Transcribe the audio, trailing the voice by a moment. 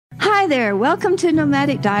there, welcome to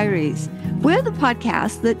Nomadic Diaries. We're the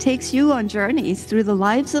podcast that takes you on journeys through the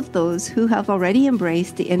lives of those who have already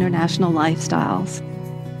embraced the international lifestyles.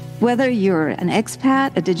 Whether you're an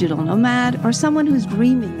expat, a digital nomad, or someone who's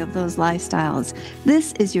dreaming of those lifestyles,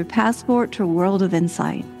 this is your passport to a world of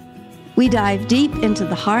insight. We dive deep into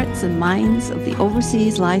the hearts and minds of the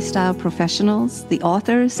overseas lifestyle professionals, the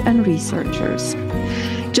authors and researchers.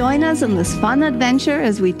 Join us in this fun adventure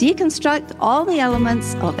as we deconstruct all the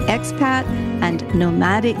elements of expat and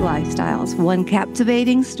nomadic lifestyles, one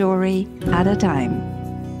captivating story at a time.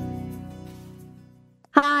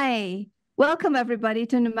 Hi, welcome everybody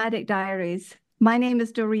to Nomadic Diaries. My name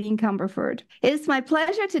is Doreen Cumberford. It is my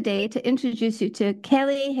pleasure today to introduce you to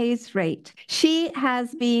Kelly Hayes-Raitt. She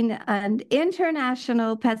has been an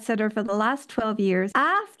international pet sitter for the last 12 years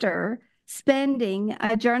after spending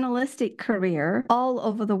a journalistic career all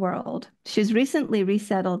over the world. She's recently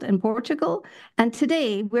resettled in Portugal, and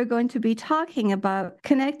today we're going to be talking about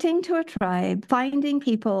connecting to a tribe, finding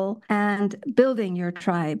people, and building your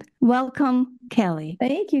tribe. Welcome, Kelly.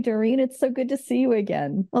 Thank you, Doreen. It's so good to see you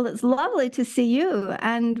again. Well, it's lovely to see you.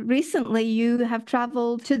 And recently you have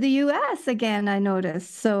traveled to the US again, I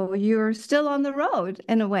noticed. So you're still on the road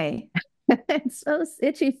in a way. Those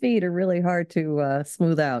itchy feet are really hard to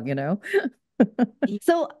smooth out, you know?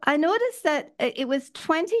 So I noticed that it was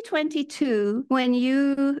 2022 when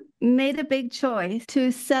you made a big choice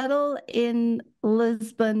to settle in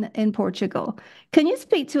Lisbon in Portugal. Can you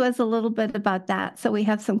speak to us a little bit about that so we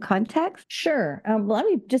have some context? Sure. Let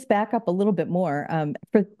me just back up a little bit more.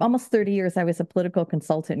 For almost 30 years, I was a political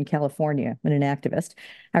consultant in California and an activist.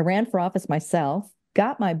 I ran for office myself,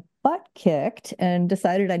 got my butt kicked, and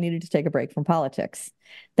decided I needed to take a break from politics.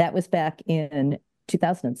 That was back in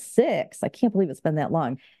 2006. I can't believe it's been that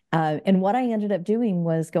long. And what I ended up doing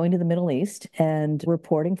was going to the Middle East and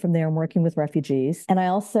reporting from there and working with refugees. And I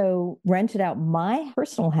also rented out my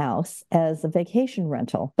personal house as a vacation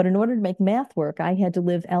rental. But in order to make math work, I had to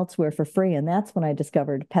live elsewhere for free. And that's when I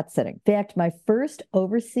discovered pet sitting. In fact, my first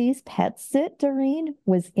overseas pet sit, Doreen,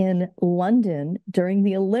 was in London during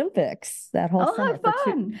the Olympics that whole summer. How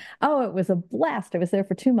fun. It was a blast. I was there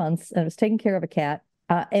for 2 months and I was taking care of a cat.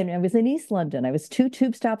 And I was in East London. I was 2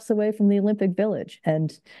 tube stops away from the Olympic Village.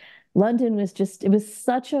 And London was it was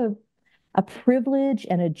such a privilege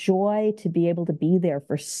and a joy to be able to be there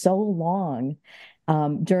for so long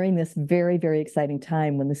during this very, very exciting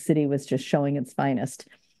time when the city was just showing its finest.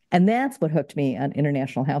 And that's what hooked me on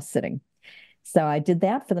international house sitting. So I did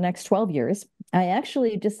that for the next 12 years. I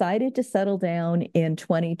actually decided to settle down in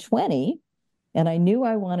 2020, and I knew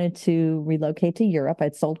I wanted to relocate to Europe.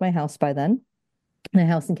 I'd sold my house by then. A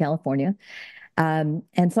house in California. And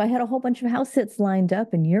so I had a whole bunch of house sits lined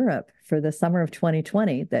up in Europe for the summer of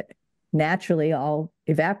 2020 that naturally all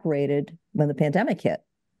evaporated when the pandemic hit.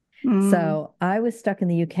 So I was stuck in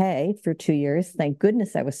the UK for 2 years. Thank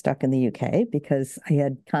goodness I was stuck in the UK because I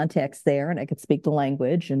had contacts there and I could speak the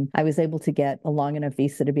language and I was able to get a long enough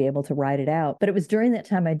visa to be able to ride it out. But it was during that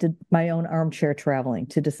time I did my own armchair traveling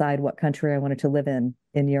to decide what country I wanted to live in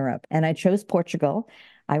Europe. And I chose Portugal.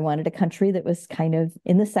 I wanted a country that was kind of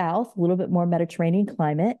in the south, a little bit more Mediterranean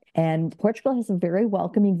climate. And Portugal has a very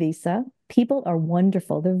welcoming visa. People are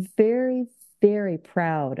wonderful. They're very, very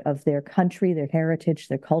proud of their country, their heritage,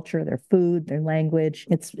 their culture, their food, their language.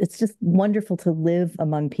 It's just wonderful to live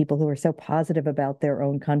among people who are so positive about their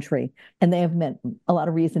own country. And they have meant a lot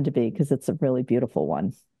of reason to be because it's a really beautiful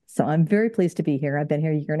one. So I'm very pleased to be here. I've been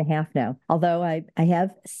here 1.5 years now. Although I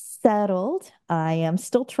have settled, I am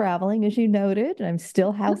still traveling, as you noted. I'm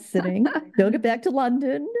still house sitting. Don't get back to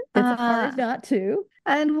London. It's hard not to.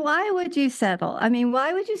 And why would you settle? I mean,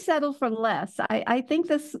 why would you settle for less? I think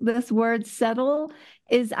this word settle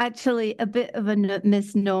is actually a bit of a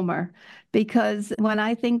misnomer because when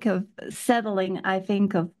I think of settling, I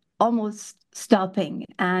think of almost stopping.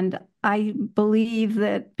 And I believe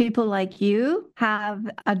that people like you have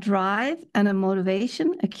a drive and a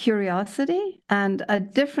motivation, a curiosity, and a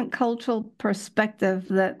different cultural perspective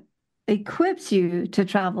that equips you to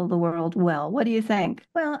travel the world well. What do you think?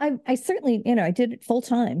 Well, I certainly, I did it full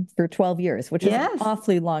time for 12 years, which is an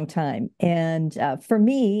awfully long time. And for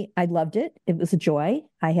me, I loved it. It was a joy.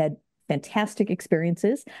 I had fantastic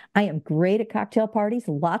experiences. I am great at cocktail parties,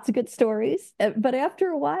 lots of good stories. But after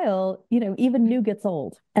a while, even new gets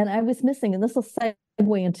old. And I was missing, and this will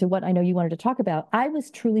segue into what I know you wanted to talk about. I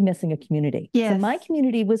was truly missing a community. Yes. So my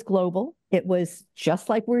community was global. It was just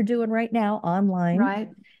like we're doing right now, online, right,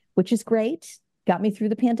 which is great. Got me through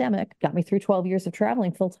the pandemic, got me through 12 years of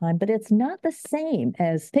traveling full time, but it's not the same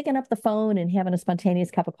as picking up the phone and having a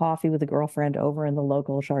spontaneous cup of coffee with a girlfriend over in the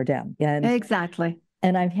local jardin. And exactly.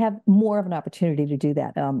 And I have more of an opportunity to do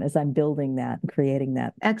that as I'm building that and creating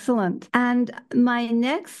that. Excellent. And my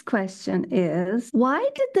next question is, why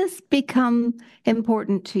did this become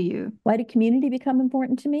important to you? Why did community become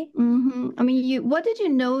important to me? I mean, what did you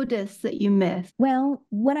notice that you missed? Well,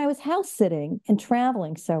 when I was house sitting and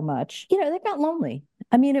traveling so much, they got lonely.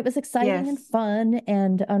 I mean, it was exciting and fun.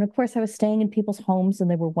 And of course, I was staying in people's homes and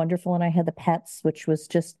they were wonderful. And I had the pets, which was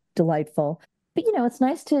just delightful. But, it's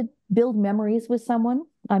nice to build memories with someone.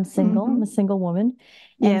 I'm single. I'm a single woman.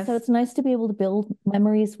 And so it's nice to be able to build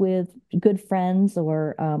memories with good friends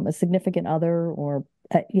or a significant other or,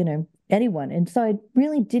 anyone. And so I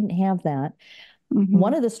really didn't have that.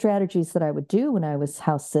 One of the strategies that I would do when I was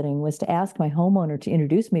house sitting was to ask my homeowner to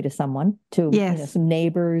introduce me to someone, to some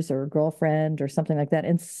neighbors or a girlfriend or something like that.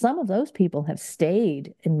 And some of those people have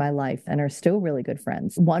stayed in my life and are still really good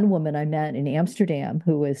friends. One woman I met in Amsterdam,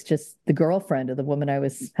 who was just the girlfriend of the woman I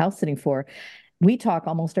was house sitting for, we talk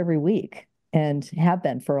almost every week and have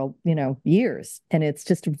been for, years. And it's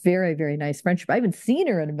just a very, very nice friendship. I haven't seen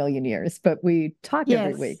her in a million years, but we talk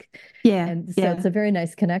every week. And so it's a very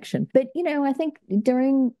nice connection. But, I think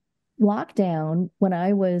during lockdown, when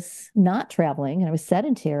I was not traveling and I was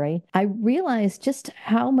sedentary, I realized just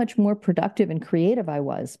how much more productive and creative I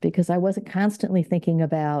was because I wasn't constantly thinking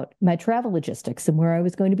about my travel logistics and where I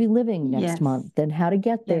was going to be living next month and how to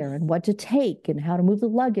get there and what to take and how to move the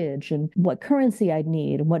luggage and what currency I'd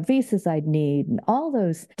need and what visas I'd need and all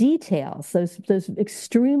those details, those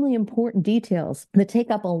extremely important details that take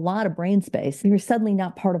up a lot of brain space. They were suddenly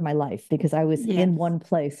not part of my life because I was in one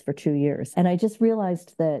place for 2 years. And I just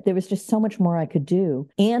realized that there was just so much more I could do.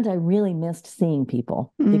 And I really missed seeing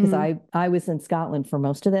people because I was in Scotland for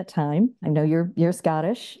most of that time. I know you're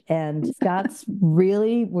Scottish, and Scots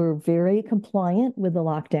really were very compliant with the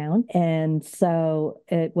lockdown. And so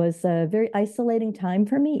it was a very isolating time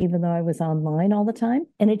for me, even though I was online all the time.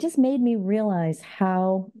 And it just made me realize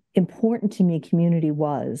how important to me community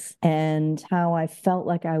was and how I felt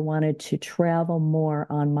like I wanted to travel more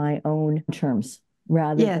on my own terms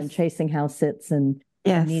rather than chasing house sits and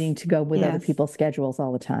needing to go with other people's schedules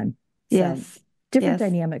all the time. So, different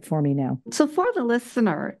dynamic for me now. So for the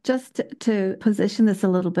listener, just to position this a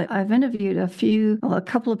little bit, I've interviewed a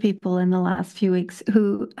couple of people in the last few weeks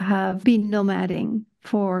who have been nomading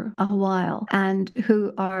for a while and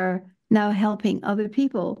who are now helping other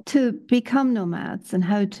people to become nomads and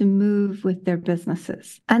how to move with their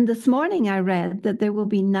businesses. And this morning I read that there will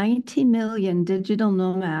be 90 million digital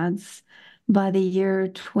nomads by the year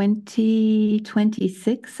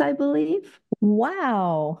 2026, I believe.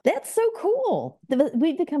 Wow, that's so cool.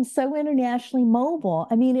 We've become so internationally mobile.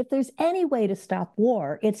 I mean, if there's any way to stop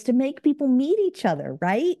war, it's to make people meet each other,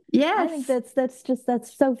 right? Yes. I think that's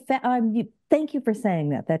so thank you for saying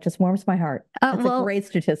that. That just warms my heart. That's a great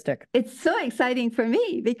statistic. It's so exciting for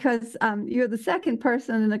me because you're the second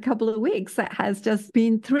person in a couple of weeks that has just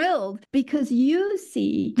been thrilled because you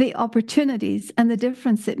see the opportunities and the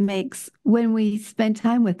difference it makes when we spend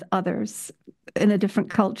time with others in a different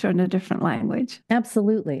culture and a different language.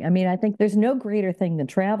 Absolutely. I mean, I think there's no greater thing than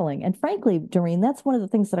traveling. And frankly, Doreen, that's one of the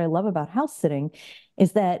things that I love about house sitting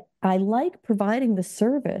is that I like providing the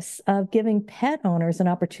service of giving pet owners an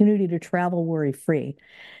opportunity to travel worry-free.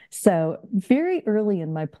 So very early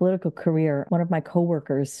in my political career, one of my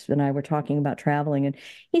coworkers and I were talking about traveling, and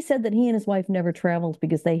he said that he and his wife never traveled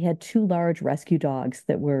because they had two large rescue dogs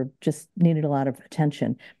that were just needed a lot of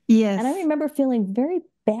attention. Yes. And I remember feeling very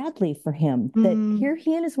badly for him that here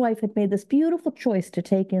he and his wife had made this beautiful choice to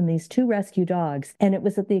take in these two rescue dogs, and it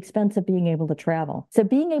was at the expense of being able to travel. So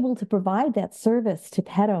being able to provide that service to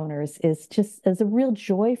pet owners is a real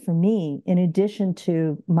joy for me, in addition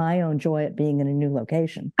to my own joy at being in a new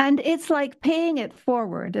location. And it's like paying it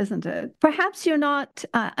forward, isn't it? Perhaps you're not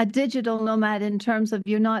a digital nomad in terms of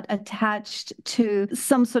you're not attached to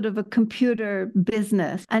some sort of a computer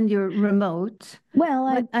business and you're remote.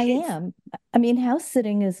 Well, I am. I mean, house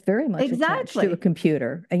sitting is very much attached to a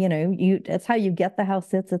computer. That's how you get the house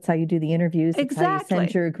sits. That's how you do the interviews. That's how you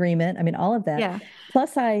send your agreement. I mean, all of that. Yeah.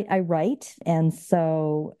 Plus, I write. And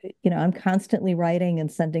so, I'm constantly writing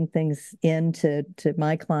and sending things in to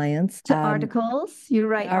my clients. To articles. You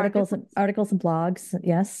write articles and blogs.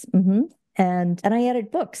 Yes. Mm-hmm. And I edit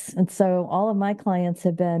books. And so all of my clients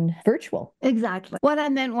have been virtual. Exactly. What I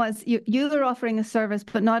meant was you are offering a service,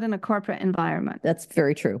 but not in a corporate environment. That's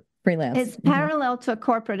very true. Freelance. It's parallel to a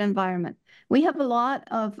corporate environment. We have a lot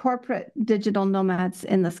of corporate digital nomads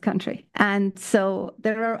in this country. And so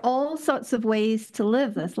there are all sorts of ways to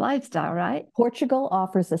live this lifestyle, right? Portugal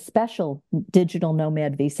offers a special digital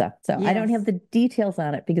nomad visa. So I don't have the details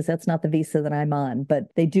on it because that's not the visa that I'm on,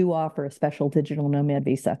 but they do offer a special digital nomad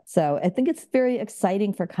visa. So I think it's very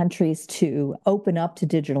exciting for countries to open up to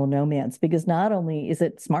digital nomads, because not only is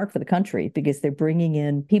it smart for the country, because they're bringing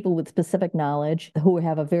in people with specific knowledge who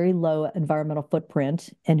have a very low environmental footprint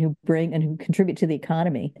and who contribute to the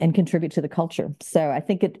economy and contribute to the culture. So I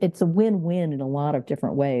think it's a win-win in a lot of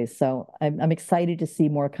different ways. So I'm excited to see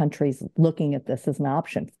more countries looking at this as an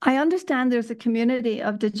option. I understand there's a community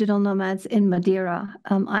of digital nomads in Madeira.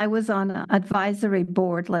 I was on an advisory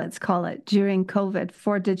board, let's call it, during COVID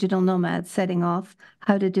for digital nomads, setting off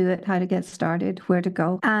how to do it, how to get started, where to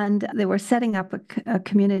go. And they were setting up a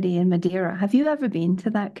community in Madeira. Have you ever been to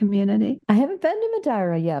that community? I haven't been to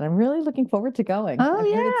Madeira yet. I'm really looking forward to going. Oh, I've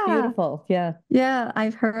heard yeah. It's beautiful. Yeah. Yeah,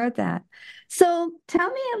 I've heard that. So tell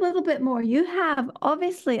me a little bit more. You have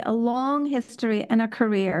obviously a long history and a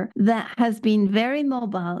career that has been very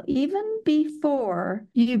mobile, even before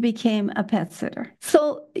you became a pet sitter.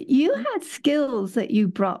 So you had skills that you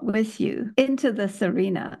brought with you into this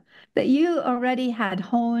arena that you already had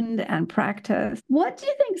honed and practiced. What do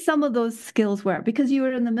you think some of those skills were? Because you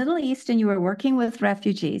were in the Middle East and you were working with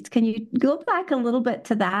refugees. Can you go back a little bit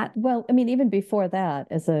to that? Well, I mean, even before that,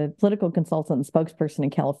 as a political consultant and spokesperson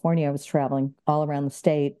in California, I was traveling all around the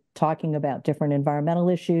state talking about different environmental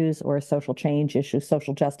issues or social change issues,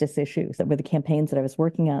 social justice issues that were the campaigns that I was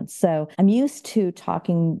working on. So I'm used to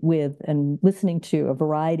talking with and listening to a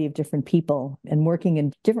variety of different people and working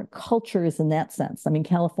in different cultures in that sense. I mean,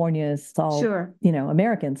 California is all,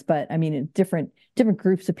 Americans, but I mean, different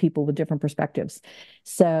groups of people with different perspectives.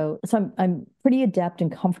 So I'm pretty adept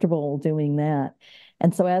and comfortable doing that.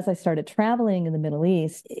 And so as I started traveling in the Middle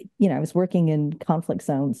East, I was working in conflict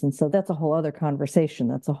zones. And so that's a whole other conversation.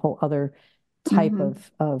 That's a whole other type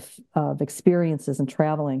of experiences in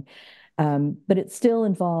traveling. But it still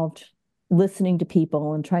involved listening to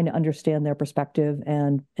people and trying to understand their perspective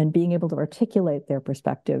and being able to articulate their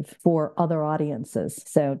perspective for other audiences.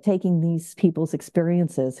 So taking these people's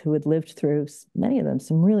experiences who had lived through, many of them,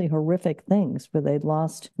 some really horrific things where they'd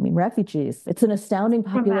lost, refugees. It's an astounding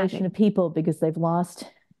population of people because they've lost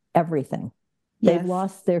everything. They've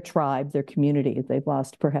lost their tribe, their community. They've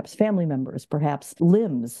lost perhaps family members, perhaps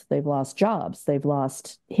limbs. They've lost jobs. They've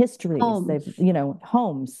lost histories.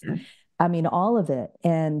 Homes. I mean, all of it.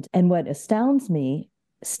 And what astounds me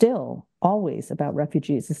still always about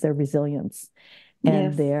refugees is their resilience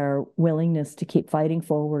and their willingness to keep fighting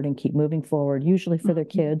forward and keep moving forward, usually for their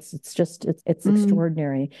kids. It's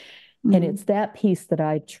extraordinary. And it's that piece that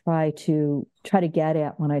I try to get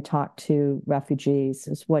at when I talk to refugees,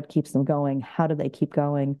 is what keeps them going. How do they keep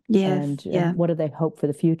going? And what do they hope for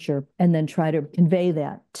the future? And then try to convey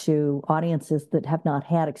that to audiences that have not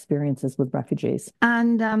had experiences with refugees.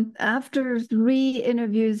 And after 3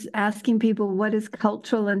 interviews asking people what is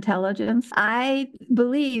cultural intelligence, I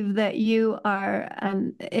believe that you are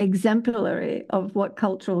an exemplary of what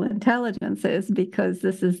cultural intelligence is, because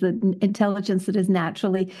this is the intelligence that is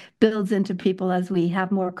naturally builds into people as we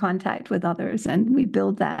have more contact with others and we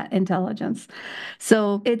build that intelligence.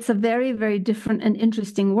 So it's a very, very different and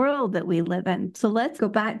interesting world that we live in. So let's go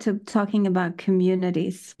back to talking about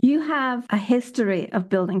communities. You have a history of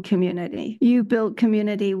building community. You built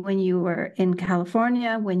community when you were in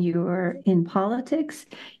California, when you were in politics.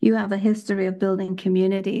 You have a history of building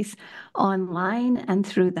communities online and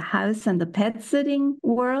through the house and the pet sitting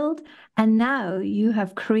world. And now you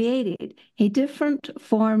have created a different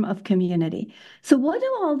form of community. So what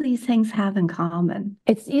do all these things have in common?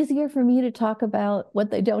 It's easier for me to talk about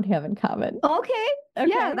what they don't have in common. Okay.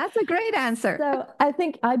 Yeah, that's a great answer. So I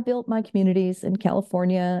think I built my communities in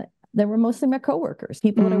California. They were mostly my coworkers,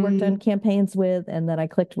 people that I worked on campaigns with and that I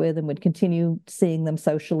clicked with and would continue seeing them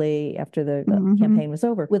socially after the campaign was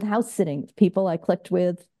over. With house sitting, people I clicked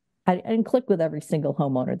with, I didn't click with every single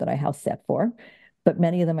homeowner that I house sat for, but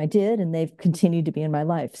many of them I did, and they've continued to be in my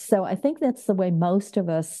life. So I think that's the way most of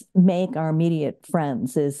us make our immediate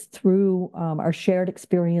friends, is through our shared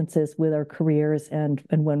experiences with our careers and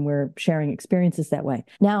when we're sharing experiences that way.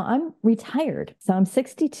 Now, I'm retired. So I'm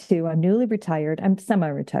 62. I'm newly retired. I'm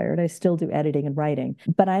semi-retired. I still do editing and writing,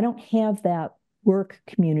 but I don't have that work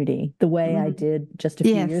community the way I did just a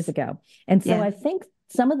few years ago. And so I think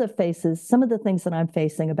some of the things that I'm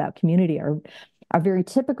facing about community are very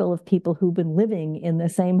typical of people who've been living in the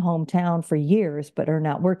same hometown for years, but are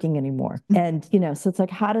not working anymore. And, so it's like,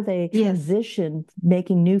 how do they transition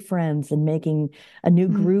making new friends and making a new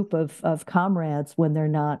group of comrades when they're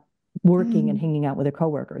not working and hanging out with their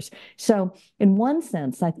coworkers. So in one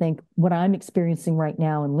sense, I think what I'm experiencing right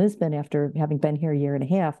now in Lisbon after having been here a year and a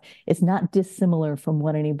half is not dissimilar from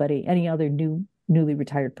what any other newly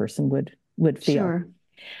retired person would feel. Sure.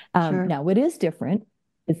 Sure. Now, what is different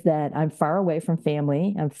is that I'm far away from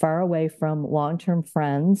family. I'm far away from long-term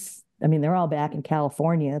friends. I mean, they're all back in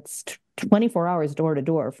California. It's 24 hours door to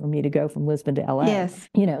door for me to go from Lisbon to LA. Yes.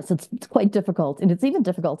 So it's quite difficult. And it's even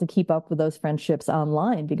difficult to keep up with those friendships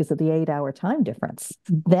online because of the 8-hour time difference.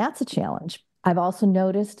 That's a challenge. I've also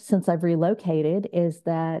noticed since I've relocated is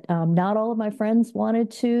that not all of my friends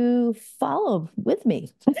wanted to follow with me.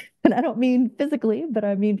 And I don't mean physically, but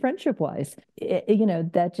I mean friendship-wise.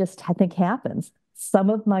 That just, I think, happens.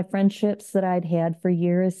 Some of my friendships that I'd had for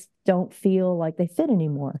years don't feel like they fit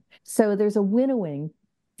anymore. So there's a winnowing.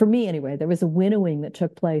 For me, anyway, there was a winnowing that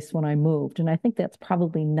took place when I moved. And I think that's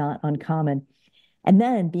probably not uncommon. And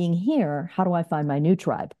then being here, how do I find my new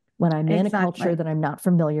tribe? When I'm in a culture that I'm not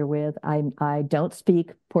familiar with, I don't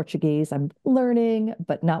speak Portuguese. I'm learning,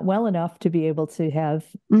 but not well enough to be able to have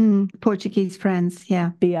Portuguese friends.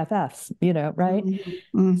 Yeah. BFFs, right?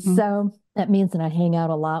 So that means that I hang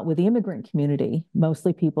out a lot with the immigrant community,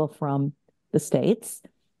 mostly people from the States.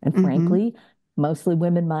 And frankly, mostly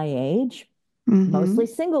women my age, mostly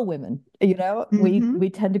single women.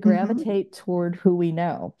 We tend to gravitate toward who we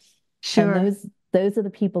know. Sure. And those are the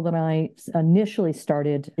people that I initially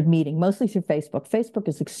started meeting, mostly through Facebook. Facebook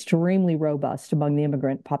is extremely robust among the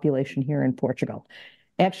immigrant population here in Portugal.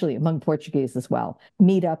 Actually, among Portuguese as well.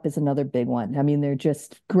 Meetup is another big one. I mean, they're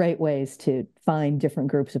just great ways to find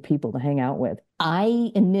different groups of people to hang out with.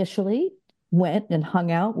 I initially went and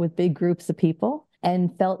hung out with big groups of people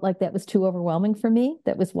and felt like that was too overwhelming for me.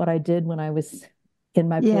 That was what I did when I was in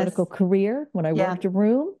my political career, when I worked a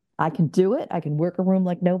room. I can do it. I can work a room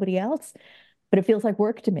like nobody else. But it feels like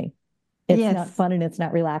work to me. It's not fun and it's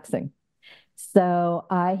not relaxing. So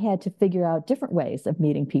I had to figure out different ways of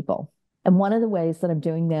meeting people. And one of the ways that I'm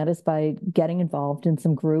doing that is by getting involved in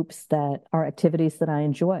some groups that are activities that I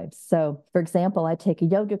enjoy. So, for example, I take a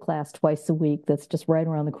yoga class twice a week that's just right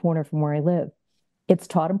around the corner from where I live. It's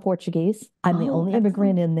taught in Portuguese. I'm the only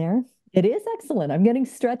immigrant in there. It is excellent. I'm getting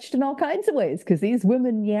stretched in all kinds of ways because these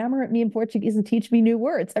women yammer at me in Portuguese and teach me new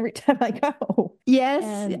words every time I go.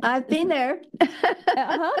 Yes, I've been there.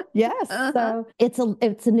 Yes. So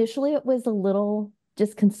it's initially it was a little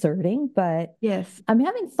disconcerting, but yes, I'm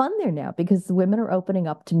having fun there now because the women are opening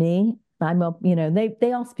up to me.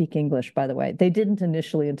 They all speak English, by the way. They didn't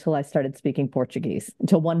initially until I started speaking Portuguese.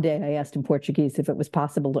 Until one day I asked in Portuguese if it was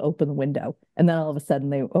possible to open the window. And then all of a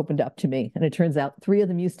sudden they opened up to me. And it turns out 3 of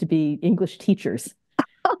them used to be English teachers.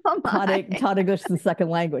 Taught English as a second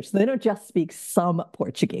language. So they don't just speak some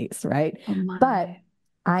Portuguese, right? But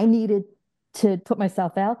I needed to put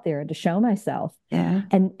myself out there and to show myself. Yeah.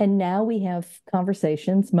 And now we have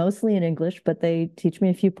conversations mostly in English, but they teach me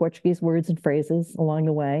a few Portuguese words and phrases along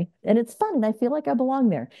the way. And it's fun. And I feel like I belong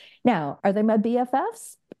there. Now, are they my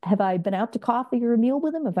BFFs? Have I been out to coffee or a meal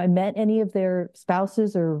with them? Have I met any of their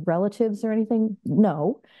spouses or relatives or anything?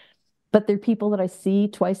 No. But they're people that I see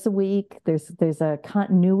twice a week. There's a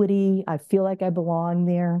continuity. I feel like I belong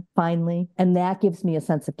there finally. And that gives me a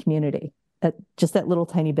sense of community, just that little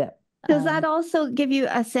tiny bit. Does that also give you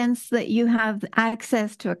a sense that you have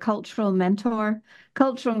access to a cultural mentor?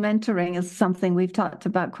 Cultural mentoring is something we've talked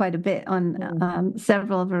about quite a bit on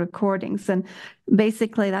several of our recordings. And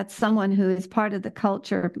basically, that's someone who is part of the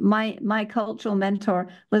culture. My cultural mentor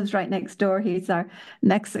lives right next door. He's our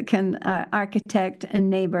Mexican architect and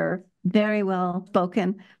neighbor, very well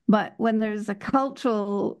spoken. But when there's a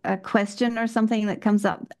cultural question or something that comes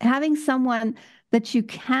up, having someone that you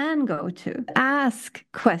can go to, ask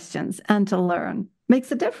questions and to learn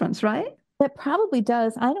makes a difference, right? That probably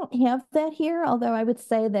does. I don't have that here, although I would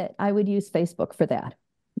say that I would use Facebook for that.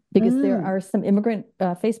 Because there are some immigrant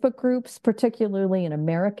Facebook groups, particularly an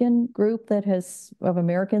American group of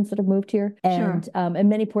Americans that have moved here. And, and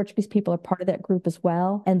many Portuguese people are part of that group as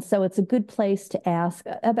well. And so it's a good place to ask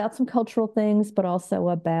about some cultural things, but also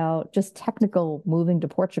about just technical moving to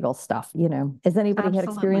Portugal stuff. Has anybody had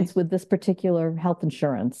experience with this particular health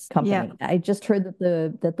insurance company? Yeah. I just heard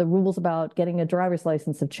that the rules about getting a driver's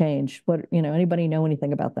license have changed. Anybody know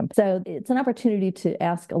anything about them? So it's an opportunity to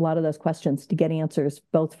ask a lot of those questions to get answers,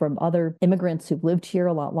 both from other immigrants who've lived here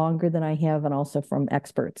a lot longer than I have, and also from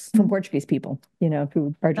experts, from Portuguese people,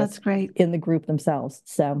 who are just in the group themselves.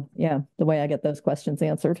 So, the way I get those questions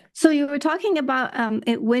answered. So you were talking about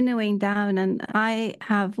it winnowing down, and I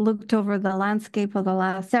have looked over the landscape of the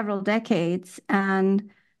last several decades, and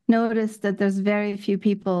noticed that there's very few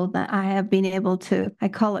people that I have been able to, I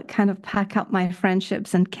call it kind of pack up my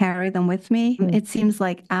friendships and carry them with me. It seems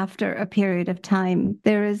like after a period of time,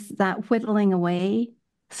 there is that whittling away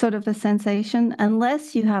sort of a sensation,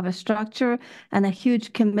 unless you have a structure and a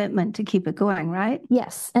huge commitment to keep it going, right?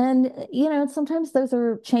 Yes. And, sometimes those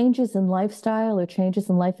are changes in lifestyle or changes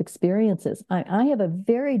in life experiences. I have a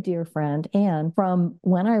very dear friend, Anne, from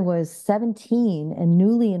when I was 17 and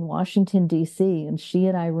newly in Washington, D.C., and she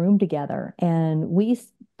and I roomed together. And we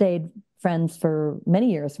stayed friends for many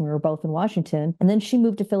years when we were both in Washington. And then she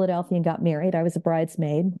moved to Philadelphia and got married. I was a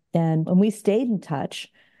bridesmaid, and we stayed in touch.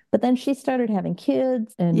 But then she started having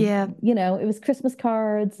kids, and, it was Christmas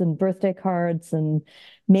cards and birthday cards and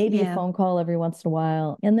maybe a phone call every once in a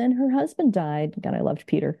while. And then her husband died. God, I loved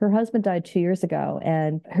Peter. Her husband died 2 years ago,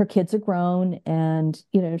 and her kids are grown, and,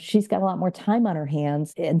 she's got a lot more time on her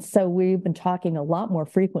hands. And so we've been talking a lot more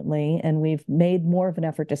frequently, and we've made more of an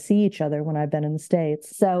effort to see each other when I've been in the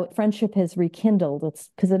States. So friendship has rekindled. It's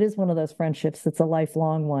because it is one of those friendships that's a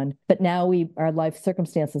lifelong one. But now our life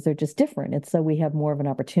circumstances are just different. And so we have more of an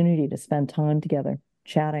opportunity to spend time together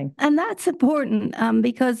chatting. And that's important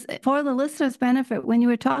because for the listeners' benefit, when you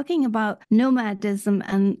were talking about nomadism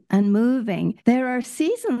and moving, there are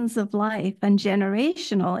seasons of life and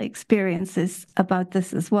generational experiences about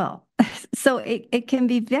this as well. So it can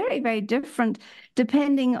be very, very different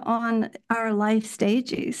depending on our life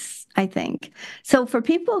stages, I think. So for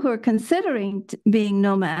people who are considering being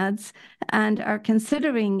nomads and are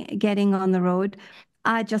considering getting on the road,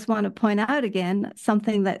 I just want to point out again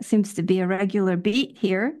something that seems to be a regular beat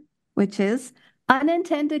here, which is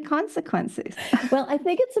unintended consequences. Well, I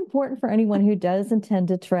think it's important for anyone who does intend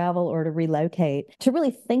to travel or to relocate to really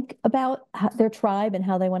think about their tribe and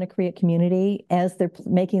how they want to create community as they're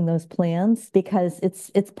making those plans, because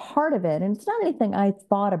it's part of it. And it's not anything I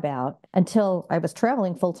thought about until I was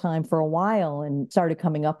traveling full time for a while and started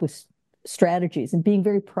coming up with strategies and being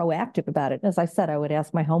very proactive about it. As I said, I would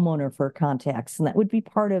ask my homeowner for contacts, and that would be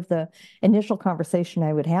part of the initial conversation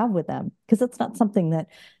I would have with them, because it's not something that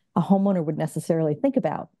a homeowner would necessarily think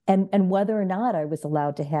about. And whether or not I was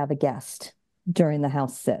allowed to have a guest during the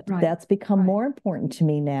house sit. Right. That's become more important to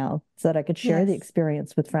me now, so that I could share the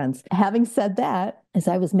experience with friends. Having said that, as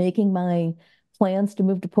I was making my plans to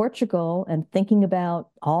move to Portugal and thinking about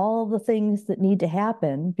all the things that need to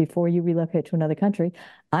happen before you relocate to another country,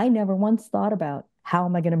 I never once thought about, how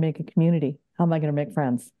am I going to make a community? How am I going to make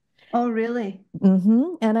friends? Oh, really?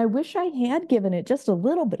 Mm-hmm. And I wish I had given it just a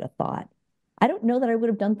little bit of thought. I don't know that I would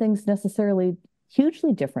have done things necessarily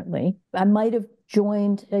hugely differently. I might have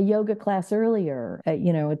joined a yoga class earlier,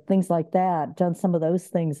 things like that, done some of those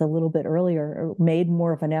things a little bit earlier, or made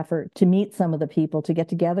more of an effort to meet some of the people, to get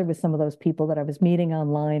together with some of those people that I was meeting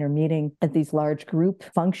online or meeting at these large group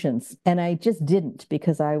functions. And I just didn't,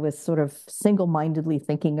 because I was sort of single-mindedly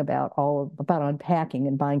thinking about unpacking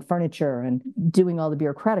and buying furniture and doing all the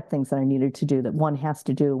bureaucratic things that I needed to do that one has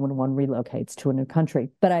to do when one relocates to a new country.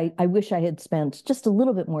 But I wish I had spent just a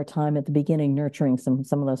little bit more time at the beginning nurturing some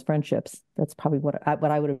of those friendships. That's probably what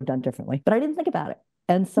I would have done differently, but I didn't think about it.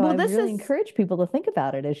 And so I really encourage people to think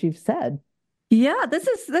about it, as you've said. Yeah, this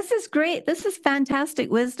is great. This is fantastic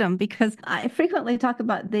wisdom, because I frequently talk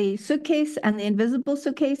about the suitcase and the invisible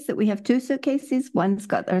suitcase, that we have two suitcases. One's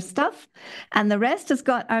got our stuff and the rest has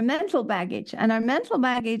got our mental baggage. And our mental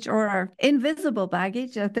baggage, or our invisible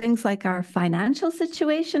baggage, are things like our financial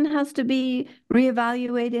situation has to be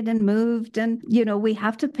reevaluated and moved. And, we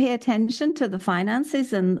have to pay attention to the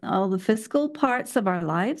finances and all the fiscal parts of our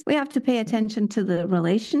lives. We have to pay attention to the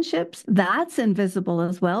relationships. That's invisible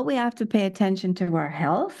as well. We have to pay attention to our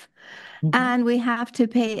health. Mm-hmm. And we have to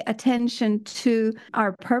pay attention to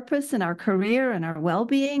our purpose and our career and our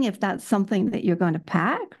well-being, if that's something that you're going to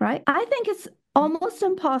pack, right? I think it's almost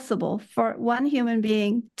impossible for one human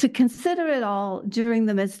being to consider it all during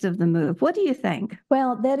the midst of the move. What do you think?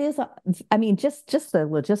 Well, that is, just the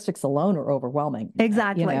logistics alone are overwhelming.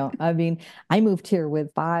 Exactly. I moved here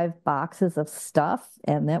with 5 boxes of stuff,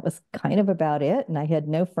 and that was kind of about it. And I had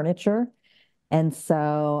no furniture. And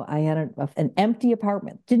so I had an empty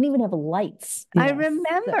apartment, didn't even have lights. I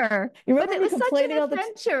remember. But it was such an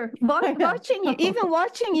adventure.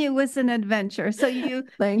 Watching you was an adventure. So you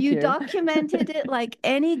documented it like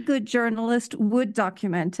any good journalist would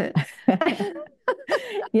document it.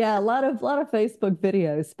 Yeah, a lot of Facebook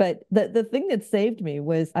videos. But the thing that saved me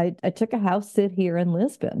was I took a house sit here in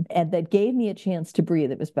Lisbon, and that gave me a chance to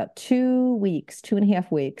breathe. It was about 2.5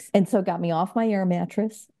 weeks. And so it got me off my air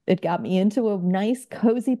mattress. It got me into a nice,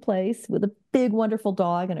 cozy place with a big, wonderful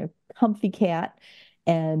dog and a comfy cat,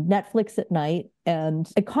 and Netflix at night. and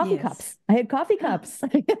coffee Yes. cups. I had coffee cups.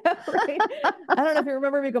 Right? I don't know if you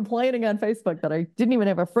remember me complaining on Facebook that I didn't even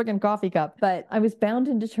have a friggin' coffee cup, but I was bound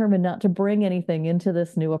and determined not to bring anything into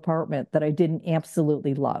this new apartment that I didn't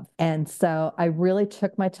absolutely love. And so I really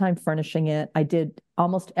took my time furnishing it. I did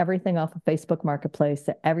almost everything off of Facebook Marketplace.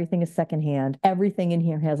 Everything is secondhand. Everything in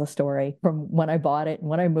here has a story from when I bought it and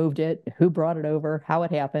when I moved it, who brought it over, how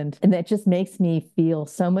it happened. And that just makes me feel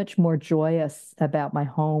so much more joyous about my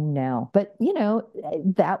home now. But,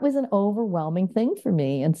 that was an overwhelming thing for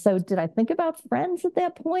me. And so did I think about friends at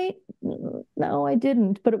that point? No, I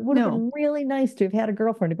didn't. But it would have No. been really nice to have had a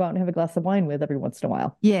girlfriend to go out and have a glass of wine with every once in a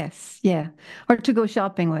while. Yes. Yeah. Or to go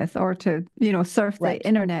shopping with, or to, surf the Right.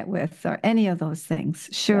 internet with, or any of those things.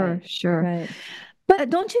 Sure. Right. Sure. Right. But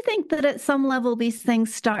don't you think that at some level these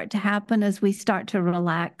things start to happen as we start to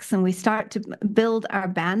relax and we start to build our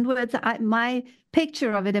bandwidth? My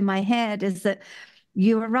picture of it in my head is that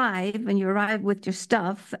you arrive with your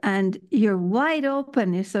stuff and you're wide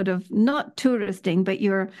open. You're sort of not touristing, but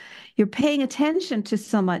you're paying attention to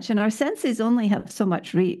so much, and our senses only have so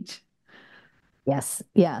much reach. Yes.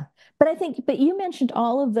 Yeah. But you mentioned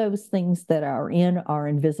all of those things that are in our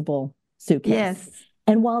invisible suitcase. Yes.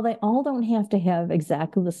 And while they all don't have to have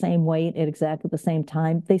exactly the same weight at exactly the same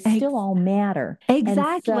time, they still Ex- all matter. And so,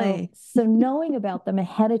 exactly. so knowing about them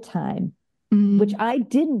ahead of time, which Mm, I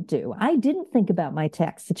didn't do, I didn't think about my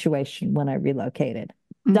tax situation when I relocated.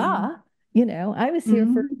 mm, Duh. I was here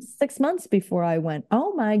for mm. 6 months before I went,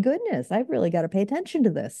 oh my goodness, I've really got to pay attention to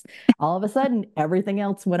this. All of a sudden, everything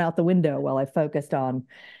else went out the window while I focused on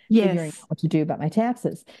figuring out Yes. what to do about my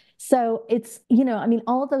taxes. So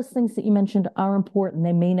all of those things that you mentioned are important.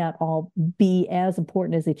 They may not all be as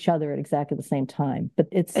important as each other at exactly the same time, but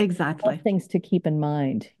it's all Exactly. things to keep in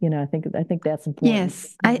mind. I think that's important.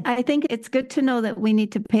 Yes, I think it's good to know that we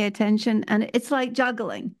need to pay attention. And it's like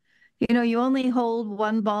juggling. You only hold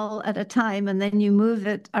one ball at a time and then you move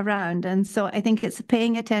it around. And so I think it's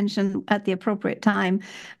paying attention at the appropriate time.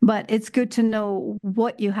 But it's good to know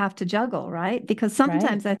what you have to juggle, right? Because Right.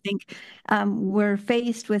 sometimes I think we're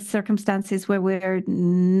faced with circumstances where we're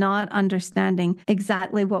not understanding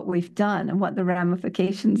exactly what we've done and what the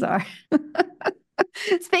ramifications are.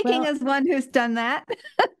 Speaking Well, as one who's done that.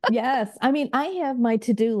 yes. I have my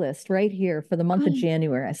to-do list right here for the month of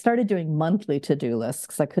January. I started doing monthly to-do lists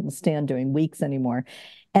because I couldn't stand doing weeks anymore.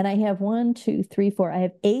 And I have one, two, three, four. I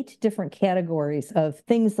have 8 different categories of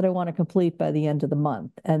things that I want to complete by the end of the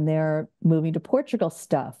month. And they're moving to Portugal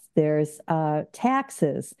stuff. There's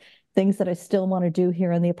taxes, things that I still want to do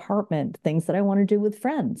here in the apartment, things that I want to do with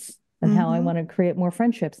friends and how I Mm-hmm. want to create more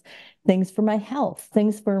friendships, things for my health,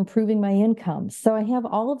 things for improving my income. So I have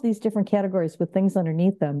all of these different categories with things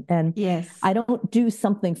underneath them. And Yes. I don't do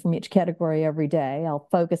something from each category every day. I'll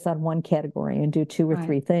focus on one category and do 2 or Right.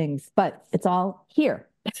 3 things, but it's all here.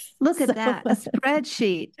 Look So at that. A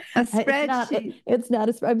spreadsheet. A it's not, spreadsheet. it's not,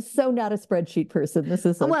 I'm so not a spreadsheet person. This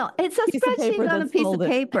is a Well, it's a piece of paper spreadsheet on a that's piece of folded.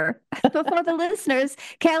 paper. But for the listeners,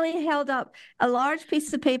 Kelly held up a large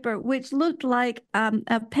piece of paper which looked like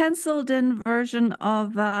a penciled in version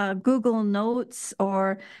of Google Notes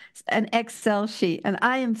or an Excel sheet. And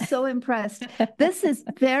I am so impressed. This is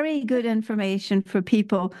very good information for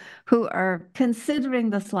people who are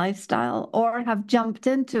considering this lifestyle or have jumped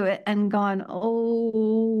into it and gone,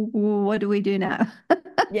 oh, what do we do now?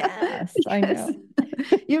 Yes, I Because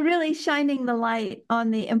know. you're really shining the light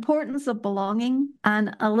on the importance of belonging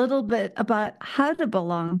and a little bit about how to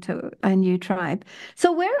belong to a new tribe.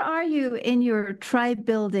 So where are you in your tribe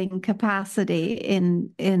building capacity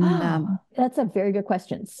in Oh, that's a very good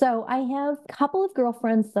question. So I have a couple of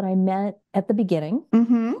girlfriends that I met at the beginning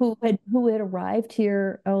mm-hmm. who had arrived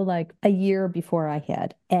here, like a year before I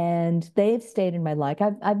had. And they've stayed in my life.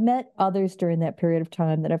 I've met others during that period of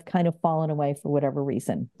time that have kind of fallen away for whatever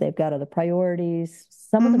reason. They've got other priorities.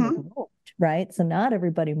 Some of them have Mm-hmm. moved, right? So not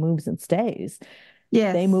everybody moves and stays. They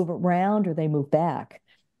Yes. move around or they move back.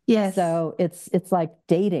 Yes, So it's like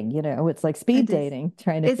dating, it's like speed it is. dating,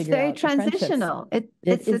 trying to It's figure very out the friendships. transitional. It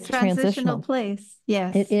It it's a is transitional transitional. place. It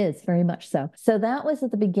Yes. is very much so. So that was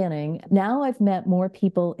at the beginning. Now I've met more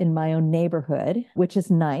people in my own neighborhood, which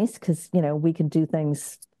is nice because, we can do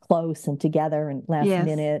things close and together and last Yes.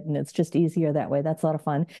 minute, and it's just easier that way. That's a lot of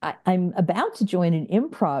fun. I'm about to join an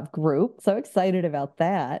improv group. So excited about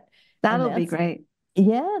that. And That'll be that's great.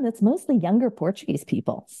 yeah, that's mostly younger Portuguese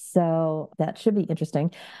people. So that should be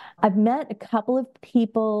interesting. I've met a couple of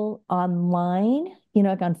people online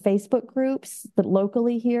like on Facebook groups that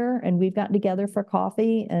locally here, and we've gotten together for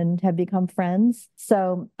coffee and have become friends.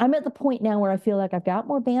 So I'm at the point now where I feel like I've got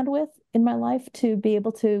more bandwidth in my life to be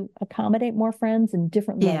able to accommodate more friends and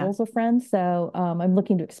different levels of friends. So I'm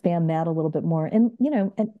looking to expand that a little bit more. And,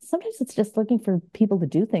 and sometimes it's just looking for people to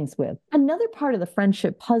do things with. Another part of the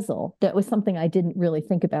friendship puzzle that was something I didn't really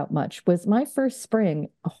think about much was my first spring,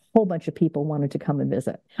 a whole bunch of people wanted to come and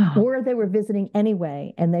visit, or they were visiting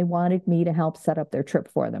anyway, and they wanted me to help set up their trip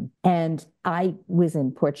for them. And I was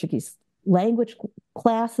in Portuguese language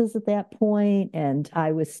classes at that point, and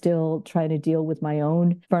I was still trying to deal with my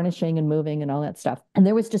own furnishing and moving and all that stuff. And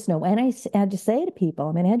there was just no, and I had to say to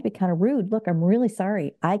people, I had to be kind of rude. Look, I'm really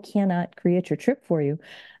sorry. I cannot create your trip for you.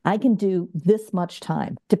 I can do this much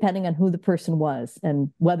time, depending on who the person was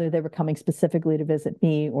and whether they were coming specifically to visit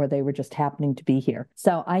me or they were just happening to be here.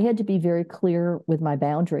 So I had to be very clear with my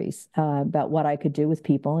boundaries about what I could do with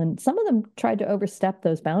people. And some of them tried to overstep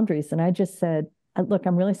those boundaries. And I just said, look,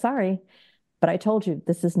 I'm really sorry, but I told you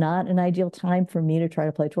this is not an ideal time for me to try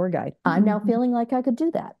to play tour guide. I'm now feeling like I could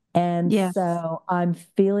do that. And so I'm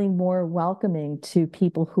feeling more welcoming to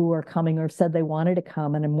people who are coming or said they wanted to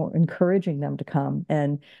come, and I'm more encouraging them to come,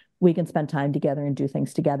 and we can spend time together and do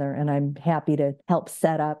things together. And I'm happy to help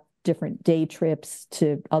set up different day trips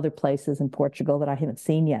to other places in Portugal that I haven't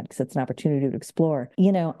seen yet, because it's an opportunity to explore.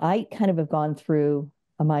 I kind of have gone through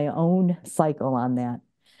my own cycle on that.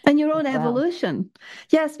 And your own evolution.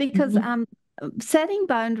 Yes, because setting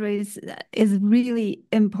boundaries is really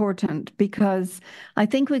important, because I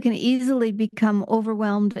think we can easily become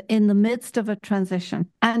overwhelmed in the midst of a transition.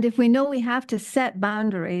 And if we know we have to set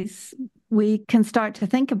boundaries, we can start to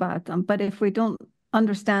think about them. But if we don't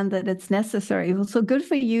understand that it's necessary, well, so good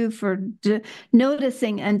for you for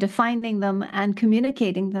noticing and defining them and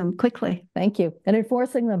communicating them quickly. Thank you. And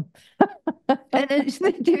enforcing them. And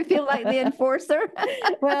do you feel like the enforcer?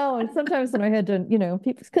 Well, and sometimes when I had to,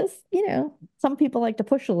 people, because, some people like to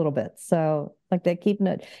push a little bit. So like they keep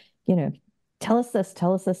it, tell us this.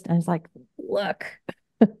 And I was like, look,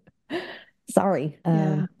 sorry.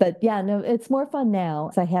 But yeah, no, it's more fun now.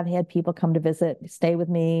 So I have had people come to visit, stay with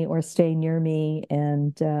me or stay near me.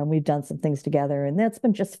 And we've done some things together. And that's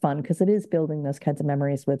been just fun, because it is building those kinds of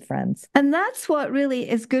memories with friends. And that's what really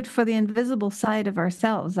is good for the invisible side of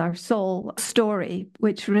ourselves, our soul story,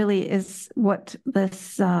 which really is what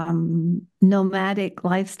this nomadic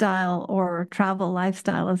lifestyle or travel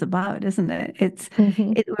lifestyle is about, isn't it? It's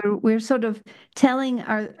we're sort of telling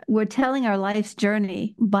our life's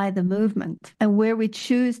journey by the movement and where we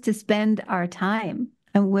choose to spend our time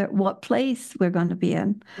and what place we're going to be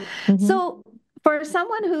in. So for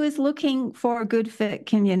someone who is looking for good fit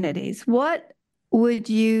communities, what would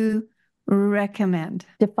you recommend?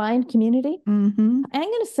 Define community? I'm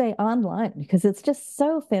going to say online, because it's just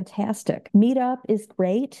so fantastic. Meetup is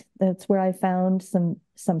great. That's where I found some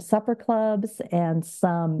supper clubs and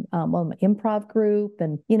some improv group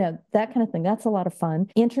and, that kind of thing. That's a lot of fun.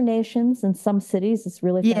 Internations in some cities is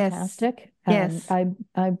really fantastic. Yes.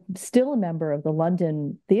 I'm still a member of the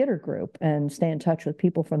London theater group and stay in touch with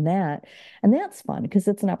people from that. And that's fun, because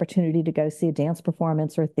it's an opportunity to go see a dance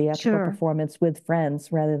performance or a theatrical performance with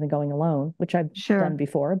friends rather than going alone, which I've done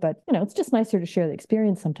before. But, it's just nicer to share the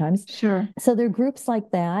experience sometimes. So there are groups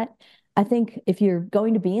like that. I think if you're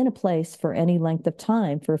going to be in a place for any length of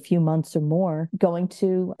time, for a few months or more, going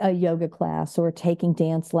to a yoga class or taking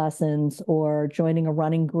dance lessons or joining a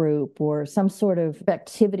running group or some sort of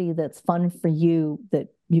activity that's fun for you that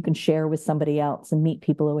you can share with somebody else and meet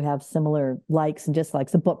people who have similar likes and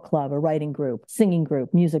dislikes, a book club, a writing group, singing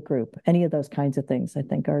group, music group, any of those kinds of things, I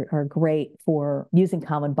think are great for using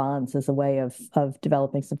common bonds as a way of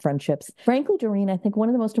developing some friendships. Frankly, Doreen, I think one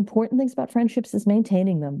of the most important things about friendships is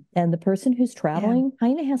maintaining them. And the person who's traveling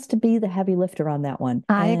kind of has to be the heavy lifter on that one.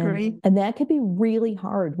 I agree. And that can be really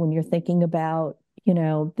hard when you're thinking about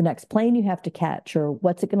the next plane you have to catch, or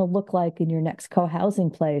what's it going to look like in your next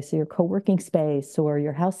co-housing place or your co-working space or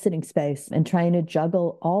your house sitting space, and trying to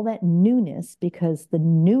juggle all that newness, because the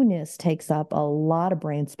newness takes up a lot of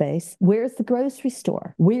brain space. Where's the grocery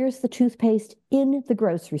store? Where's the toothpaste in the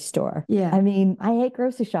grocery store? I hate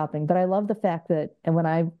grocery shopping, but I love the fact that when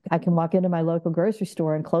I can walk into my local grocery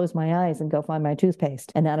store and close my eyes and go find my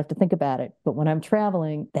toothpaste and not have to think about it. But when I'm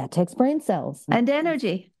traveling, that takes brain cells. And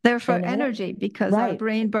energy. They're for And energy because our right,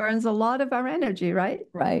 brain burns a lot of our energy, right?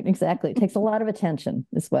 right, exactly. It takes a lot of attention,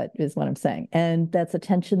 is what I'm saying. And that's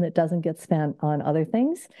attention that doesn't get spent on other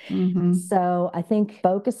things. Mm-hmm. So I think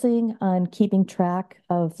focusing on keeping track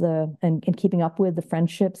of and keeping up with the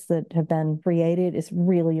friendships that have been created is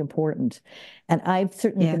really important. And I've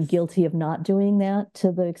certainly been Yes. guilty of not doing that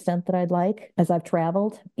to the extent that I'd like as I've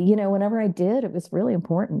traveled. Whenever I did, it was really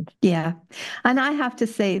important. Yeah. And I have to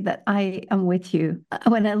say that I am with you.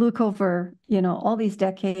 When I look over, all these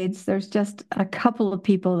decades, there's just a couple of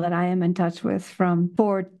people that I am in touch with from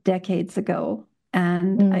 4 decades ago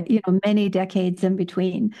and, Mm. many decades in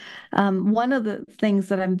between. One of the things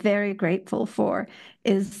that I'm very grateful for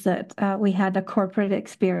is that we had a corporate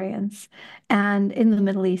experience and in the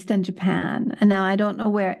Middle East and Japan. And now I don't know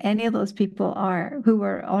where any of those people are who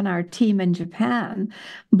were on our team in Japan,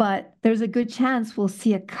 but there's a good chance we'll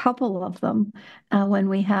see a couple of them when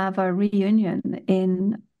we have our reunion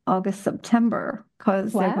in August, September,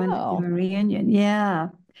 because they're going to do Wow. a reunion. Yeah.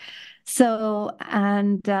 So,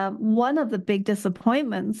 and one of the big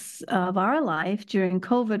disappointments of our life during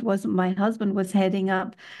COVID was my husband was heading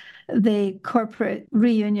up the corporate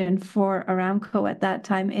reunion for Aramco at that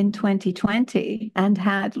time in 2020 and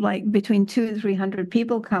had like between 200 and 300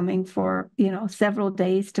 people coming for, several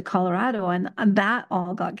days to Colorado and that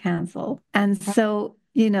all got canceled. And so,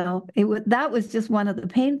 that was just one of the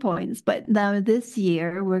pain points. But now this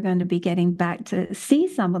year we're going to be getting back to see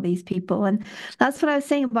some of these people. And that's what I was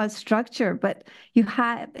saying about structure. But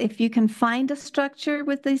if you can find a structure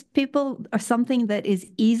with these people or something that is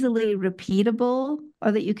easily repeatable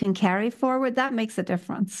or that you can carry forward, that makes a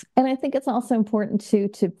difference. And I think it's also important to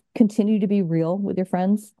continue to be real with your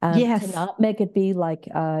friends, to Yes, not make it be like,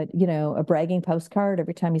 a bragging postcard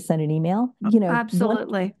every time you send an email.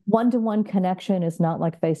 absolutely. One-to-one connection is not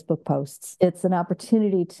like Facebook posts. It's an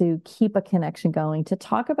opportunity to keep a connection going, to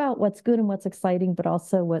talk about what's good and what's exciting, but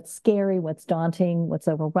also what's scary, what's daunting, what's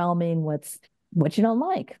overwhelming, what you don't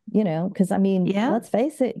like, because Yeah, let's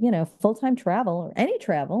face it, full-time travel or any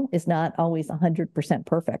travel is not always 100%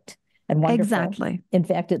 perfect and wonderful. exactly. In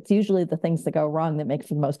fact, it's usually the things that go wrong that make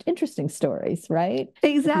for the most interesting stories, right?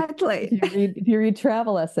 Exactly. If you read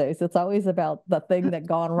travel essays, it's always about the thing that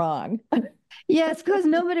gone wrong. Yes, because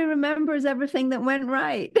nobody remembers everything that went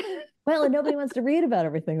right. Well, and nobody wants to read about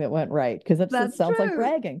everything that went right because it just That's sounds like true.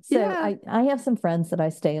 bragging. So Yeah. I have some friends that I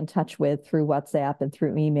stay in touch with through WhatsApp and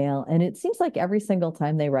through email. And it seems like every single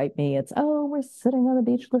time they write me, it's, oh, we're sitting on the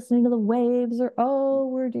beach listening to the waves, or, oh,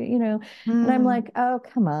 and I'm Mm, like, oh,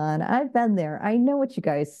 come on. I've been there. I know what you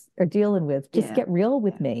guys are dealing with. Just yeah. get real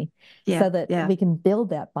with Yeah. me Yeah. so that Yeah. we can build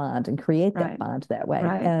that bond and create that Right. bond that way.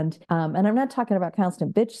 Right. And I'm not talking about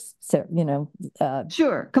constant bitch,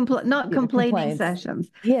 Sure. Not complaining complaints. sessions.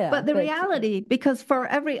 Yeah, But the but reality, because for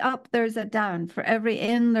every up, there's a down. For every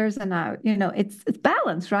in, there's an out. It's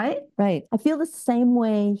balance, right? right. I feel the same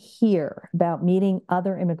way here about meeting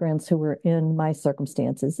other immigrants who were in my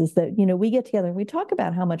circumstances is that, we get together and we talk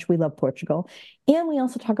about how much we love Portugal. And we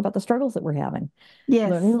also talk about the struggles that we're having,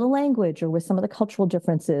 learning Yes. the language or with some of the cultural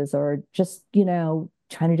differences or just,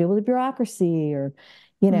 trying to deal with the bureaucracy or,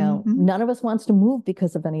 Hmm. none of us wants to move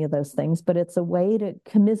because of any of those things, but it's a way to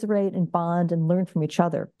commiserate and bond and learn from each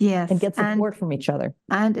other and Yes. get support from each other.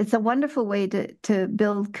 And it's a wonderful way to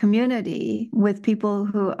build community with people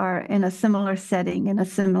who are in a similar setting, in a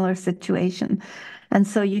similar situation. And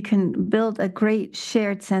so you can build a great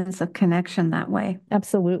shared sense of connection that way.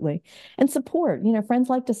 Absolutely. And support, friends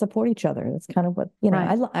like to support each other. That's kind of what,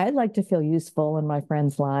 Right. I like to feel useful in my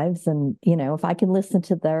friends' lives. And, if I can listen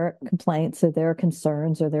to their complaints or their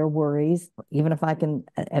concerns or their worries, even if I can,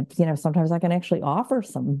 sometimes I can actually offer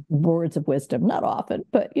some words of wisdom, not often,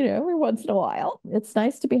 but, every once in a while. It's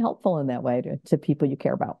nice to be helpful in that way to people you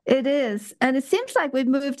care about. It is. And it seems like we've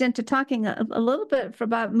moved into talking a little bit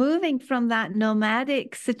about moving from that nomadic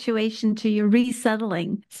situation to your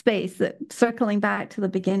resettling space, circling back to the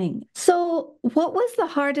beginning. So, what was the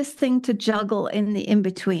hardest thing to juggle in the in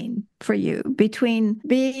between for you, between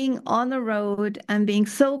being on the road and being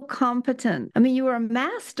so competent? I mean, you were a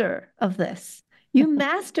master of this. You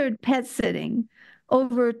mastered pet sitting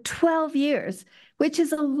over 12 years, which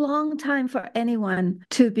is a long time for anyone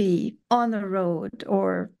to be on the road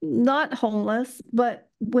or not homeless, but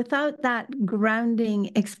without that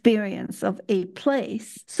grounding experience of a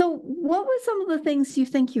place. So, what were some of the things you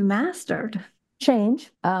think you mastered?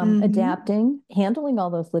 Change, Hmm. adapting, handling all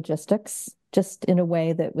those logistics, just in a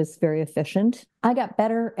way that was very efficient. I got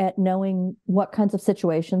better at knowing what kinds of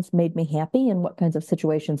situations made me happy and what kinds of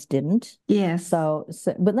situations didn't. Yes.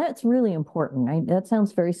 But that's really important. That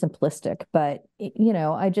sounds very simplistic, but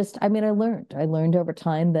I learned over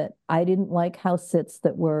time that I didn't like house sits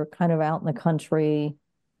that were kind of out in the country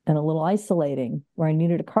and a little isolating, where I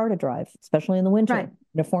needed a car to drive, especially in the winter. Right.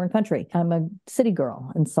 In a foreign country. I'm a city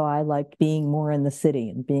girl, and so I like being more in the city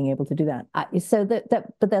and being able to do that.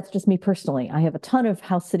 But that's just me personally. I have a ton of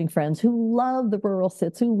house sitting friends who love the rural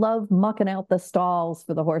sits, who love mucking out the stalls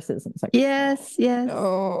for the horses. And it's like, yes,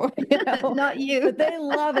 oh, not you. But they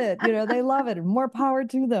love it. They love it, and more power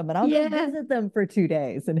to them. And I'll go visit them for 2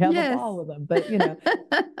 days and have a ball with them. But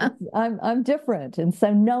I'm different, and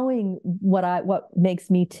so knowing what makes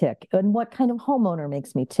me tick, and what kind of homeowner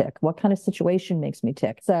makes me tick, what kind of situation makes me tick.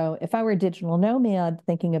 So if I were a digital nomad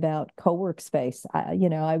thinking about co-work space,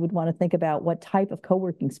 I would want to think about what type of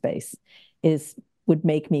co-working space would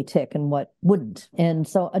make me tick and what wouldn't. And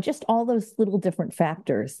so just all those little different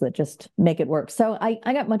factors that just make it work. So I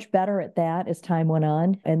got much better at that as time went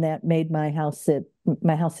on, and that made my house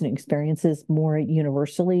sitting experiences more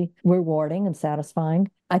universally rewarding and satisfying.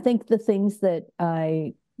 I think the things that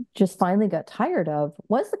I just finally got tired of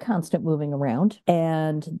was the constant moving around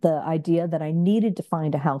and the idea that I needed to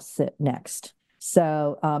find a house sit next.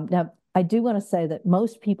 So now I do want to say that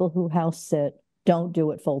most people who house sit don't do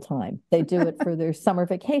it full time. They do it for their summer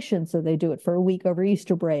vacation. So they do it for a week over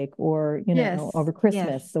Easter break, or, over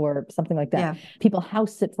Christmas or something like that. Yeah. People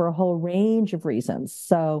house sit for a whole range of reasons.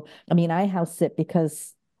 So, I house sit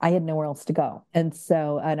because I had nowhere else to go. And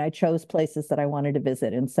I chose places that I wanted to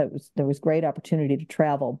visit. And so there was great opportunity to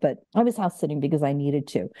travel, but I was house sitting because I needed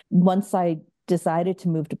to. Once I decided to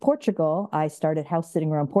move to Portugal, I started house sitting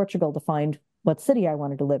around Portugal to find what city I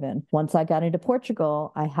wanted to live in. Once I got into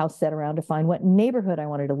Portugal, I house sat around to find what neighborhood I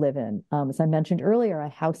wanted to live in. As I mentioned earlier, I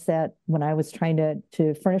house sat when I was trying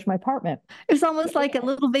to furnish my apartment. It's almost like a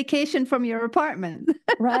little vacation from your apartment.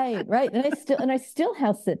 Right. And I still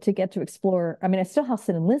house sit to get to explore. I still house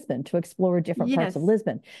sit in Lisbon to explore different parts of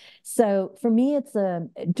Lisbon. So for me, it's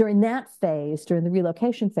during the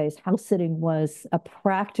relocation phase, house sitting was a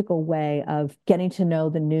practical way of getting to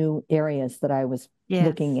know the new areas that I was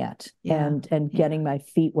looking at and getting my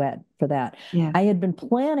feet wet for that. Yeah. I had been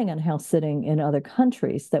planning on house sitting in other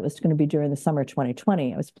countries. That was going to be during the summer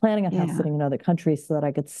 2020. I was planning on house sitting in other countries so that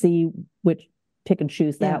I could see which pick and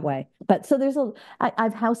choose that way. But so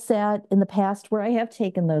I've house sat in the past where I have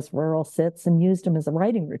taken those rural sits and used them as a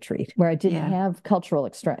writing retreat where I didn't have cultural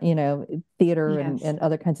theater and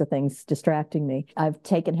other kinds of things distracting me. I've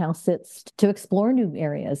taken house sits to explore new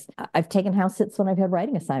areas. I've taken house sits when I've had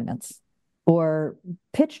writing assignments or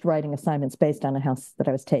pitched writing assignments based on a house that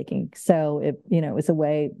I was taking. So it was a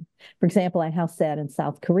way. For example, I house sat in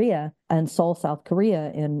South Korea, in Seoul, South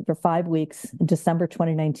Korea, for 5 weeks in December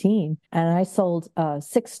 2019, and I sold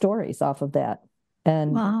 6 stories off of that,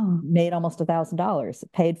 and made almost $1,000.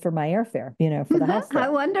 It paid for my airfare, for the house.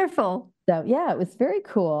 How wonderful! So it was very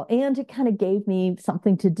cool, and it kind of gave me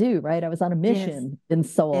something to do. Right, I was on a mission in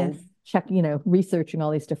Seoul, researching all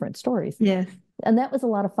these different stories. Yes. And that was a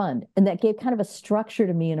lot of fun. And that gave kind of a structure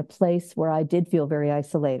to me in a place where I did feel very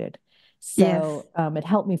isolated. So it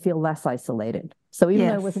helped me feel less isolated. So even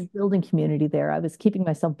though I wasn't building community there, I was keeping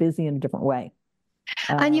myself busy in a different way.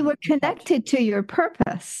 And you were connected to your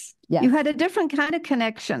purpose. Yes. You had a different kind of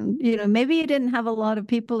connection. Maybe you didn't have a lot of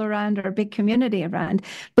people around or a big community around,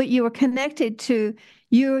 but you were connected to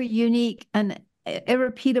your unique and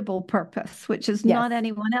irrepeatable purpose, which is not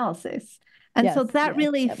anyone else's. And so that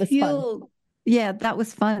really fueled. Yeah, that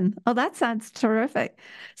was fun. Oh, that sounds terrific.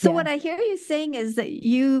 So what I hear you saying is that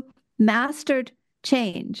you mastered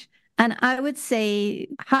change. And I would say,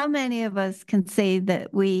 how many of us can say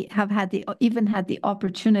that we have had the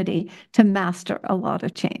opportunity to master a lot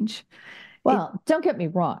of change? Well, don't get me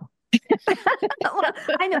wrong. Well,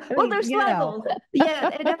 I know. Well, there's levels.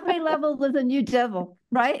 Yeah, at every level there's a new devil,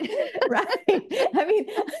 right? Right.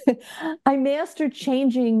 I mastered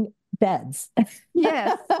changing beds.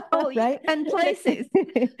 Yes. Oh, right. And places.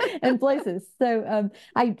 And places. So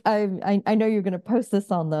I know you're going to post this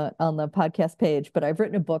on the podcast page, but I've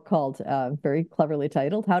written a book called, very cleverly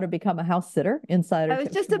titled, "How to Become a House Sitter." I was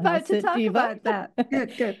just about to talk about that.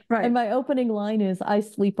 Good. Right. And my opening line is, "I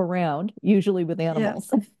sleep around, usually with animals."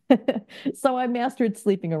 Yes. So I mastered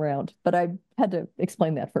sleeping around, but I had to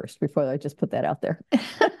explain that first before I just put that out there.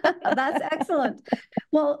 That's excellent.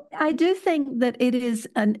 Well, I do think that it is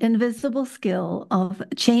an invisible skill of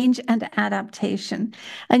change and adaptation.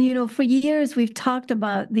 And, for years we've talked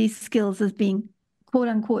about these skills as being quote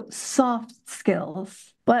unquote soft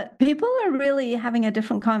skills. But people are really having a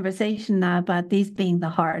different conversation now about these being the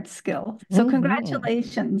hard skills. So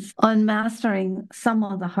congratulations on mastering some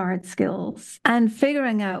of the hard skills and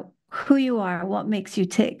figuring out who you are, what makes you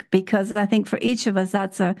tick, because I think for each of us,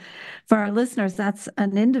 for our listeners, that's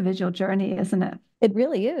an individual journey, isn't it? It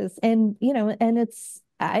really is. And, and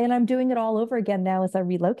I'm doing it all over again now as I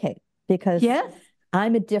relocate, because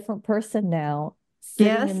I'm a different person now,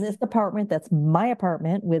 sitting in this apartment. That's my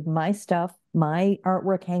apartment with my stuff, my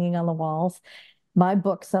artwork hanging on the walls, my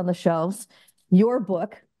books on the shelves, your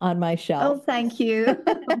book on my shelf. Oh, thank you.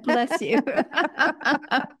 Bless you.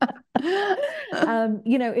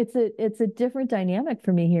 It's a different dynamic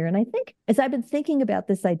for me here. And I think as I've been thinking about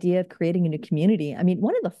this idea of creating a new community, I mean,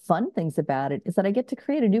 one of the fun things about it is that I get to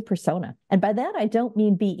create a new persona. And by that, I don't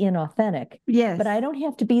mean be inauthentic. Yes. But I don't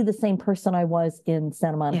have to be the same person I was in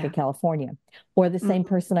Santa Monica, California, or the same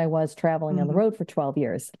person I was traveling on the road for 12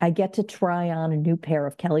 years. I get to try on a new pair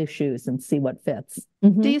of Kelly shoes and see what fits.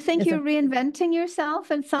 Do you think you're reinventing yourself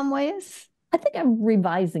in some ways? I think I'm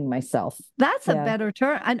revising myself. That's a better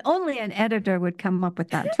term. And only an editor would come up with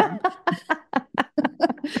that term.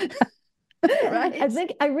 Right. I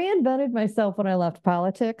think I reinvented myself when I left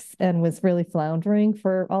politics and was really floundering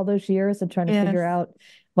for all those years and trying to figure out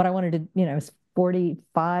what I wanted to, I was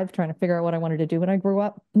 45, trying to figure out what I wanted to do when I grew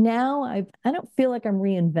up. Now I don't feel like I'm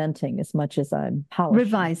reinventing as much as I'm polishing.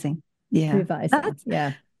 Revising. Yeah. Revising.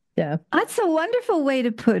 Yeah. That's a wonderful way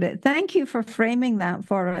to put it. Thank you for framing that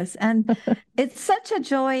for us. And it's such a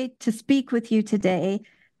joy to speak with you today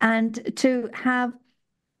and to have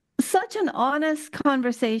such an honest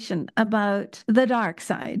conversation about the dark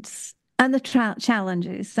sides and the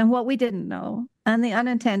challenges and what we didn't know and the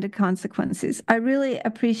unintended consequences. I really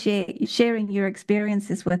appreciate you sharing your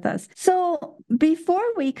experiences with us. So before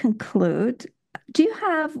we conclude, do you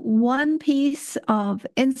have one piece of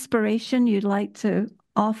inspiration you'd like to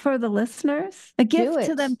offer the listeners? A gift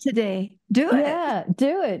to them today. Do it. Yeah,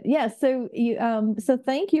 do it. Yeah. So so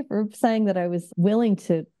thank you for saying that I was willing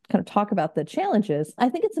to kind of talk about the challenges. I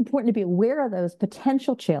think it's important to be aware of those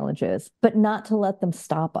potential challenges, but not to let them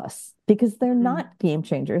stop us, because they're not game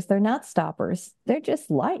changers. They're not stoppers. They're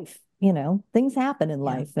just life. Things happen in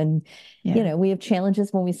life. And, we have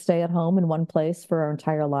challenges when we stay at home in one place for our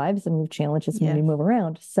entire lives, and we have challenges when we move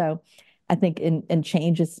around. So I think and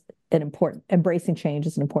change is embracing change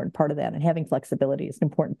is an important part of that. And having flexibility is an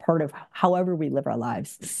important part of however we live our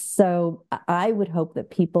lives. So I would hope that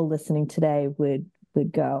people listening today would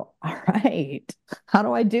go, all right, how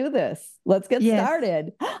do I do this? Let's get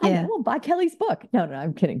started. I will buy Kelly's book. No,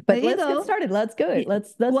 I'm kidding. But let's get started. Let's go.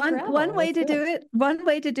 Let's one way to do it. One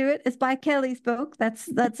way to do it is buy Kelly's book. That's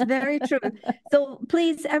very true. So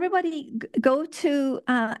please, everybody, go to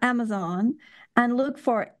Amazon and look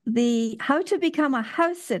for the How to Become a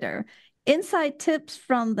House Sitter. Inside tips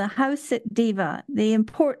from the House Sit Diva. The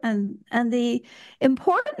importance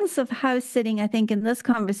of house sitting, I think, in this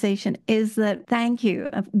conversation is that, thank you.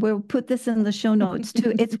 We'll put this in the show notes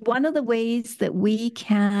too. It's one of the ways that we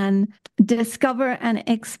can discover and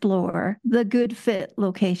explore the good fit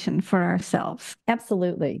location for ourselves.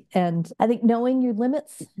 Absolutely. And I think knowing your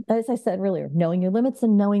limits, as I said earlier, knowing your limits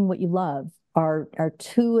and knowing what you love are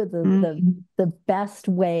two of the best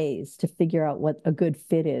ways to figure out what a good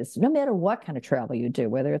fit is, no matter what kind of travel you do,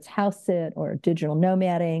 whether it's house sit or digital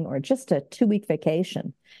nomading or just a 2-week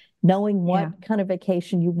vacation. Knowing what kind of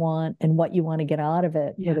vacation you want and what you want to get out of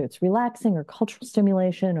it, whether it's relaxing or cultural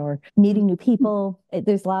stimulation or meeting new people.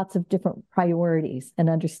 There's lots of different priorities, and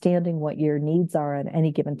understanding what your needs are at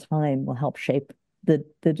any given time will help shape the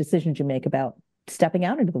decisions you make about stepping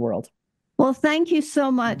out into the world. Well, thank you so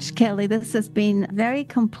much, Kelly. This has been very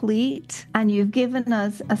complete, and you've given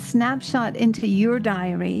us a snapshot into your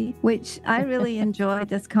diary, which I really enjoyed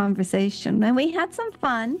this conversation. And we had some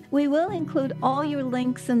fun. We will include all your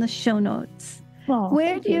links in the show notes.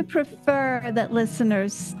 Where do you prefer that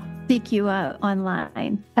listeners seek you out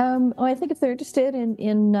online? I think if they're interested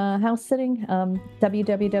in house sitting,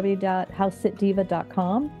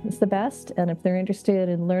 www.housesitdiva.com is the best. And if they're interested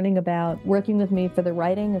in learning about working with me for the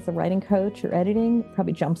writing as a writing coach or editing,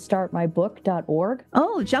 probably jumpstartmybook.org.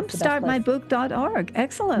 Oh, jumpstartmybook.org.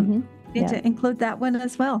 Excellent. Mm-hmm. Need to include that one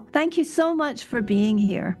as well. Thank you so much for being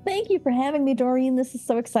here. Thank you for having me, Doreen. This is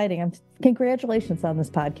so exciting. Congratulations on this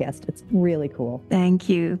podcast. It's really cool. Thank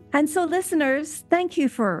you. And so listeners, thank you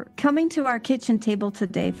for coming to our kitchen table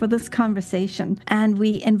today for this conversation. And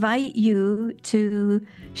we invite you to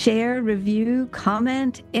share, review,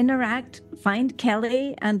 comment, interact find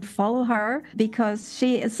Kelly and follow her, because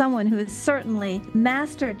she is someone who has certainly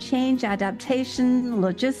mastered change, adaptation,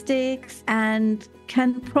 logistics, and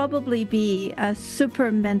can probably be a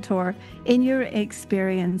super mentor in your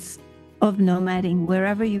experience of nomading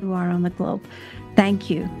wherever you are on the globe. Thank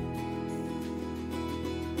you.